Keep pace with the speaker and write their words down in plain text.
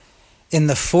In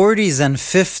the 40s and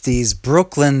 50s,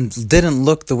 Brooklyn didn't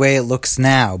look the way it looks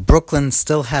now. Brooklyn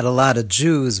still had a lot of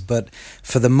Jews, but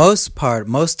for the most part,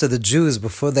 most of the Jews,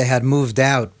 before they had moved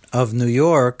out of New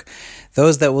York,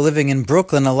 those that were living in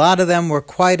Brooklyn, a lot of them were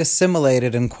quite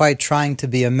assimilated and quite trying to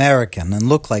be American and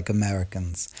look like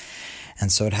Americans.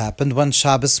 And so it happened one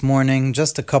Shabbos morning,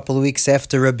 just a couple of weeks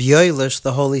after Rabbi Yoelish,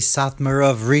 the holy Satmar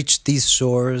Rav, reached these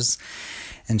shores.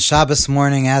 And Shabbos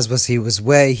morning, as was his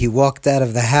way, he walked out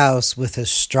of the house with his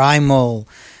shtreimel,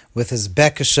 with his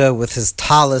bekesha, with his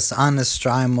talis on his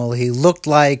shtreimel. He looked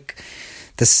like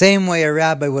the same way a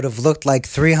rabbi would have looked like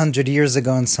 300 years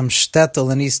ago in some shtetl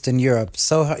in Eastern Europe.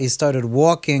 So he started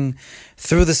walking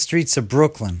through the streets of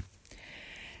Brooklyn.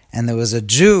 And there was a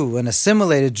Jew, an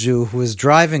assimilated Jew, who was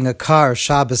driving a car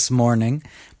Shabbos morning.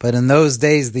 But in those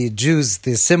days, the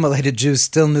assimilated Jews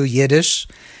still knew Yiddish.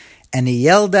 And he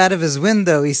yelled out of his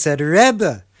window, he said,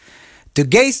 Rebbe, du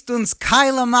gehst uns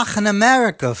keila machen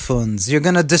America funds. You're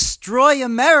going to destroy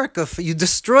America. You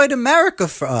destroyed America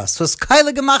for us. Was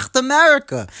keila gemacht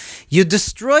America. You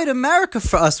destroyed America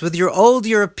for us with your old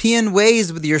European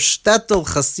ways, with your shtetl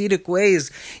Hasidic ways.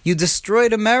 You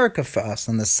destroyed America for us.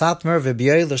 And the Satmar Rabbi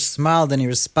Yoelish smiled and he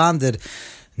responded,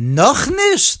 Noch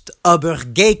nicht, aber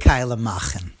geh keila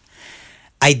machen.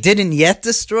 I didn't yet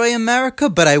destroy America,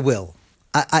 but I will.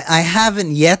 I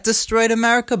haven't yet destroyed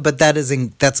America, but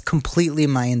that's completely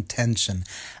my intention.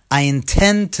 I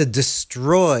intend to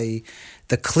destroy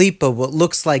the klipa, what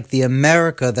looks like the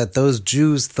America that those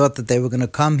Jews thought that they were going to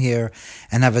come here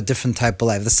and have a different type of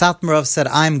life. The Satmar Rav said,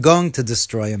 I'm going to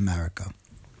destroy America.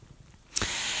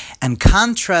 And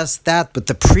contrast that with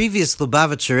the previous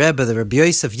Lubavitcher Rebbe, the Rabbi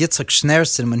Yosef Yitzchak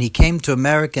Schneerson, when he came to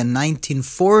America in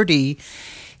 1940,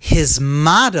 his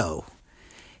motto,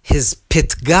 his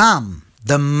pitgam,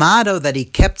 the motto that he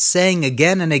kept saying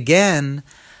again and again,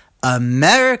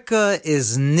 America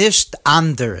is nicht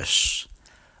anders.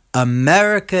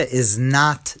 America is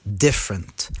not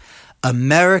different.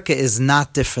 America is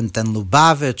not different than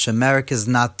Lubavitch. America is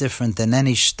not different than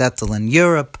any shtetl in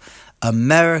Europe.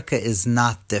 America is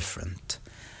not different.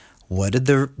 What did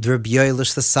the Rabbi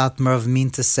Yoelish, the Satmar Rav, mean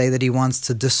to say that he wants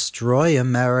to destroy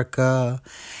America?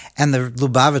 And the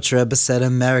Lubavitcher Rebbe said,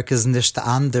 America is nicht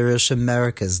anders,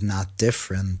 America is not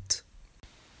different.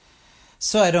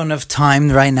 So I don't have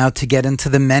time right now to get into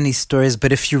the many stories,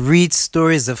 but if you read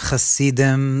stories of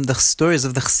Hasidim, the stories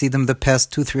of the Hasidim the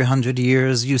past 200-300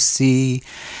 years, you see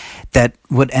that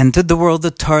what entered the world,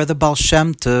 the Torah, the Baal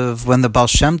Shem Tov, when the Baal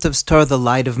Shem Tov's Torah, the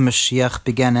light of Mashiach,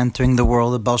 began entering the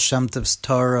world, the Baal Shem Tov's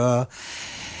Torah,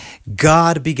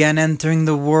 God began entering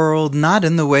the world, not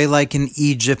in the way like in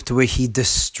Egypt where he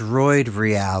destroyed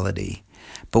reality,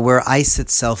 but where ice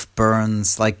itself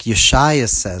burns, like Yeshaya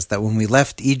says, that when we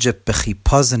left Egypt,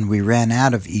 b'chipazon, we ran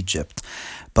out of Egypt.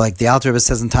 But like the Alter Rebbe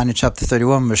says in Tanya chapter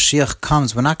 31, Mashiach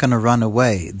comes, we're not going to run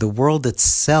away. The world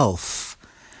itself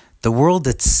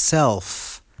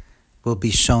will be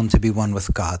shown to be one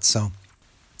with God. So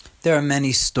there are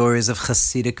many stories of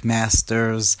Hasidic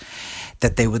masters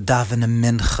that they would daven a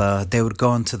mincha, they would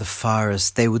go into the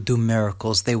forest, they would do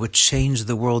miracles, they would change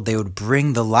the world, they would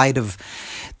bring the light of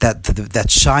that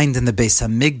shined in the Beis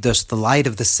Hamikdash, the light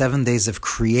of the 7 days of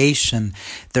creation.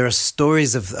 There are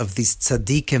stories of these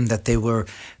tzaddikim that they were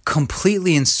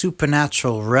completely in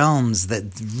supernatural realms,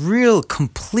 that real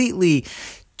completely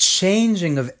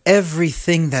changing of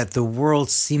everything that the world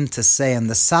seemed to say. And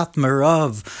the Satmar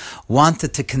Rav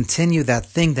wanted to continue that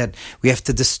thing that we have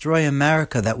to destroy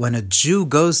America, that when a Jew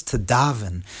goes to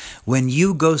daven, when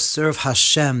you go serve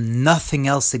Hashem, nothing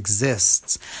else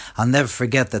exists. I'll never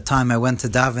forget the time I went to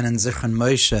daven in Zichron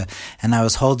Moshe, and I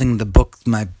was holding the book,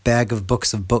 my bag of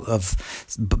books that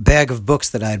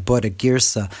I had bought at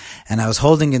Girsa, and I was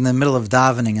holding in the middle of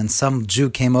davening, and some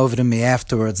Jew came over to me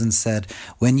afterwards and said,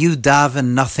 when you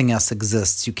daven, nothing else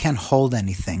exists. You can't hold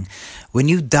anything. When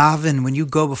you daven, when you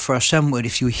go before Hashem,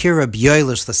 if you hear Rabbi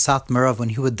Yoelish, the Satmar Rav, when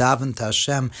he would daven to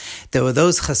Hashem, there were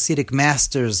those Hasidic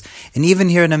masters, and even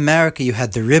here in America, you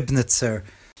had the Ribnitzer,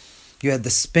 you had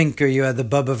the Spinker, you had the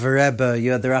Baba Vereba,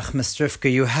 you had the Rachmas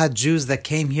Rivka, you had Jews that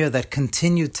came here that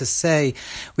continued to say,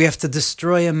 we have to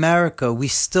destroy America, we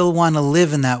still want to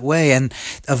live in that way, and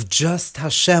of just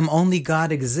Hashem, only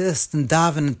God exists, and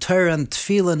daven and Torah and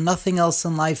Tefillah, nothing else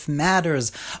in life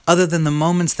matters, other than the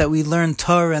moments that we learn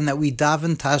Torah and that we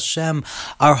daven to Hashem.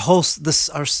 Our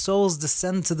souls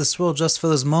descend to this world just for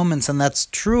those moments, and that's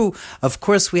true. Of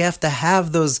course, we have to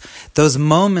have those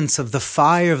moments of the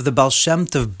fire of the Baal Shem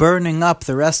Tov burning burning up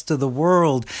the rest of the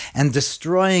world and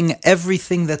destroying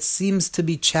everything that seems to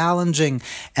be challenging,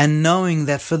 and knowing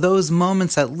that for those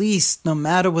moments at least, no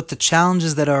matter what the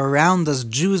challenges that are around us,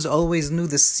 Jews always knew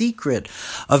the secret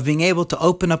of being able to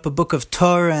open up a book of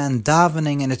Torah and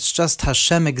davening, and it's just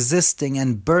Hashem existing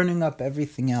and burning up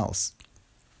everything else.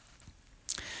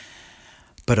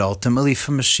 But ultimately,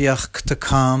 for Mashiach to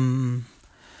come,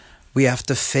 we have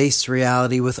to face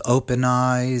reality with open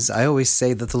eyes. I always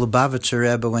say that the Lubavitcher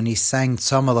Rebbe, when he sang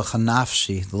Tzomah Lecha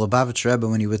Nafshi, the Lubavitcher Rebbe,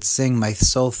 when he would sing My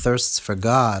Soul Thirsts for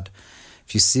God,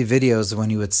 if you see videos of when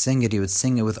he would sing it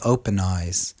with open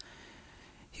eyes.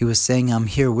 He was saying, I'm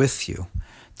here with you.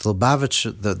 The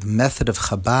Lubavitcher, the method of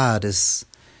Chabad is,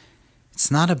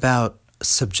 it's not about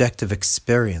subjective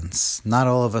experience. Not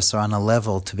all of us are on a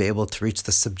level to be able to reach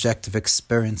the subjective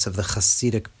experience of the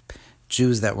Hasidic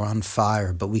Jews that were on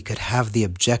fire, but we could have the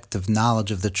objective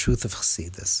knowledge of the truth of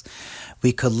Hasidus.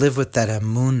 We could live with that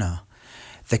emunah.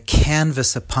 The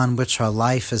canvas upon which our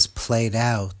life is played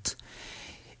out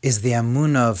is the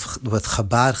emunah of what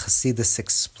Chabad Hasidus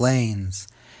explains,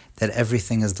 that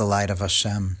everything is the light of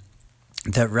Hashem.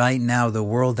 That right now the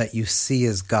world that you see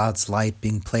is God's light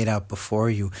being played out before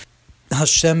you.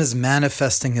 Hashem is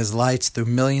manifesting His lights through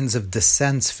millions of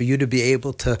descents for you to be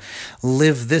able to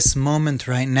live this moment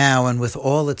right now, and with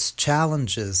all its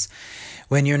challenges.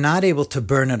 When you're not able to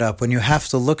burn it up, when you have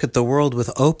to look at the world with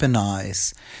open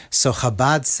eyes. So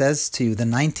Chabad says to you, the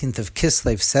 19th of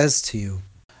Kislev says to you,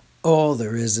 all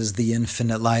there is the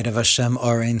infinite light of Hashem,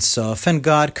 Or Ein Sof, and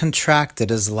God contracted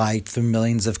His light through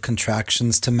millions of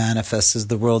contractions to manifest as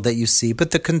the world that you see, but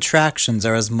the contractions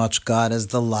are as much God as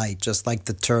the light, just like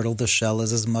the turtle, the shell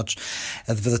is as much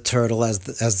of the turtle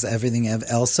as everything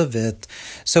else of it.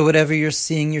 So whatever you're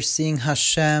seeing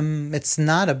Hashem. It's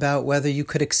not about whether you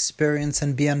could experience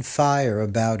and be on fire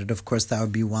about it. Of course, that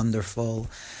would be wonderful.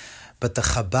 But the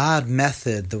Chabad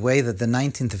method, the way that the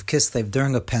 19th of Kislev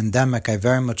during a pandemic, I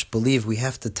very much believe we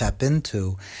have to tap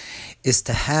into, is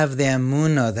to have the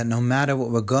emunah that no matter what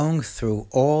we're going through,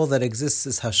 all that exists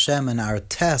is Hashem, and our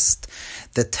test,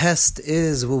 the test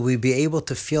is, will we be able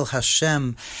to feel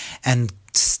Hashem and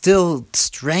still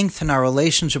strengthen our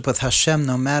relationship with Hashem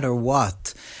no matter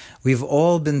what? We've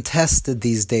all been tested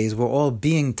these days. We're all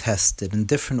being tested in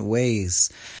different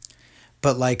ways.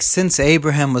 But like since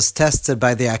Abraham was tested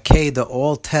by the Akedah,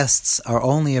 all tests are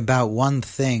only about one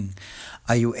thing.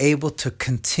 Are you able to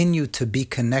continue to be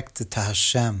connected to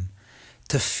Hashem,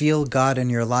 to feel God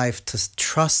in your life, to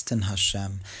trust in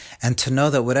Hashem, and to know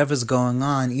that whatever's going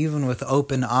on, even with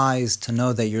open eyes, to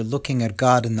know that you're looking at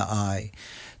God in the eye,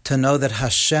 to know that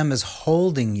Hashem is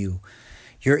holding you.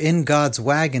 You're in God's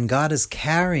wagon. God is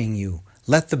carrying you.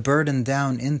 Let the burden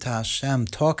down into Hashem.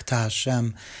 Talk to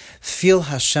Hashem. Feel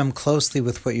Hashem closely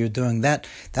with what you're doing.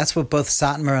 That's what both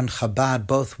Satmar and Chabad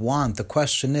both want. The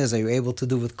question is, are you able to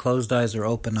do with closed eyes or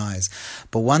open eyes?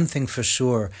 But one thing for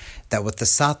sure, that what the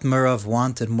Satmarov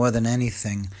wanted more than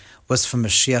anything was for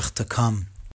Mashiach to come.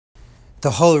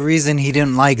 The whole reason he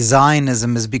didn't like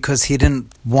Zionism is because he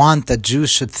didn't want that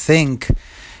Jews should think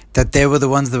that they were the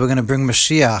ones that were going to bring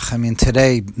Mashiach. I mean,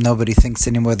 today, nobody thinks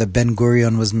anymore that Ben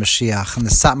Gurion was Mashiach. And the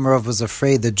Satmarov was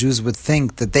afraid that Jews would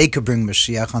think that they could bring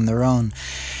Mashiach on their own.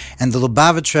 And the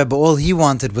Lubavitcher Rebbe, all he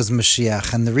wanted was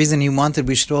Mashiach. And the reason he wanted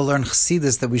we should all learn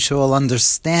Chassidus, that we should all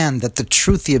understand that the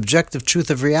truth, the objective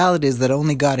truth of reality is that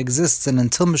only God exists. And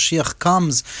until Mashiach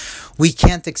comes, we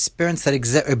can't experience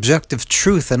that objective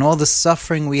truth. And all the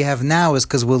suffering we have now is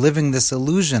because we're living this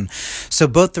illusion. So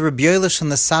both the Rabbi Yoelish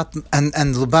and the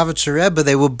and the Lubavitcher Rebbe,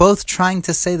 they were both trying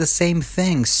to say the same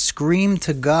thing. Scream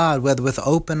to God, whether with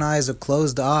open eyes or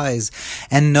closed eyes,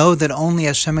 and know that only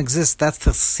Hashem exists. That's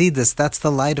the Chassidus, that's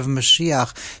the light of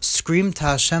Mashiach. Scream to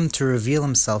Hashem to reveal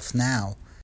Himself now.